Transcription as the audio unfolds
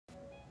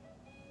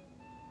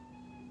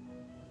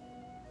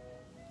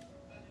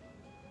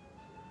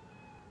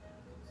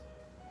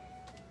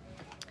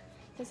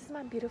This is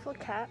my beautiful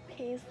cat,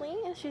 Paisley,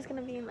 and she's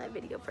gonna be in my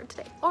video for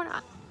today. Or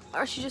not.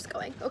 Or she's just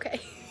going. Okay.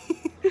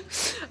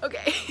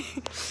 Okay.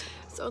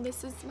 So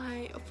this is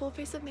my full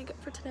face of makeup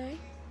for today.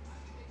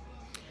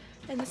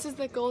 And this is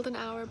the golden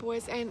hour,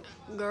 boys and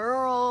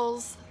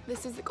girls.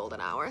 This is the golden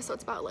hour. So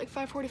it's about like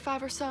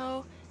 5:45 or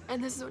so.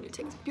 And this is when you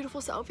take beautiful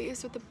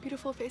selfies with the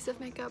beautiful face of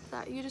makeup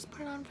that you just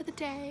put on for the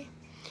day.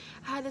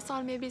 I had this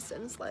on maybe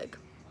since like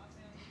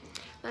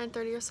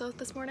 9:30 or so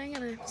this morning,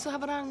 and I still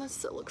have it on. This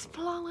still looks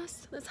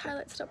flawless. This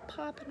highlight's still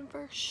popping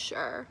for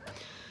sure.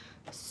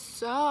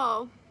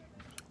 So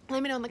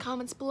let me know in the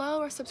comments below,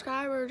 or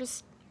subscribe, or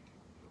just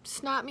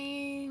snap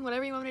me,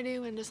 whatever you want me to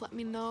do, and just let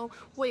me know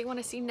what you want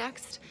to see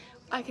next.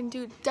 I can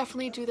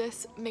definitely do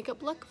this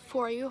makeup look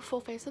for you, a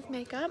full face of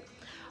makeup.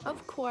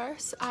 Of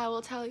course, I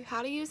will tell you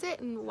how to use it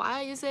and why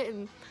I use it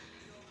and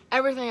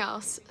everything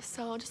else.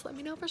 So just let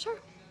me know for sure.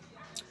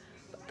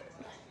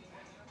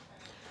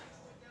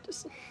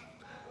 Just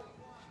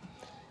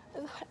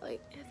the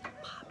highlight is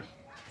popping.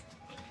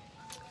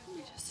 Let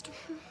me just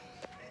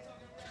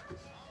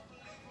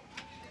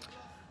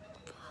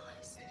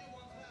flawless.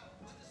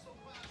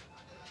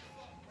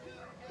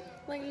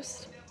 Like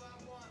just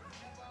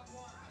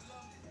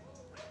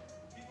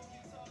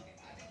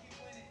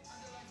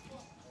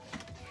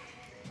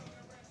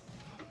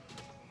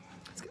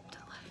let's go up to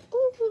the light.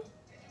 Ooh.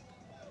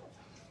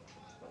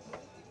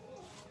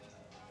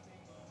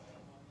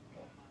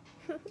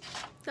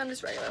 I'm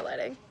just regular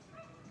lighting.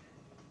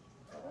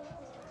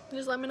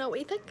 Just let me know what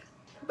you think.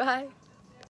 Bye.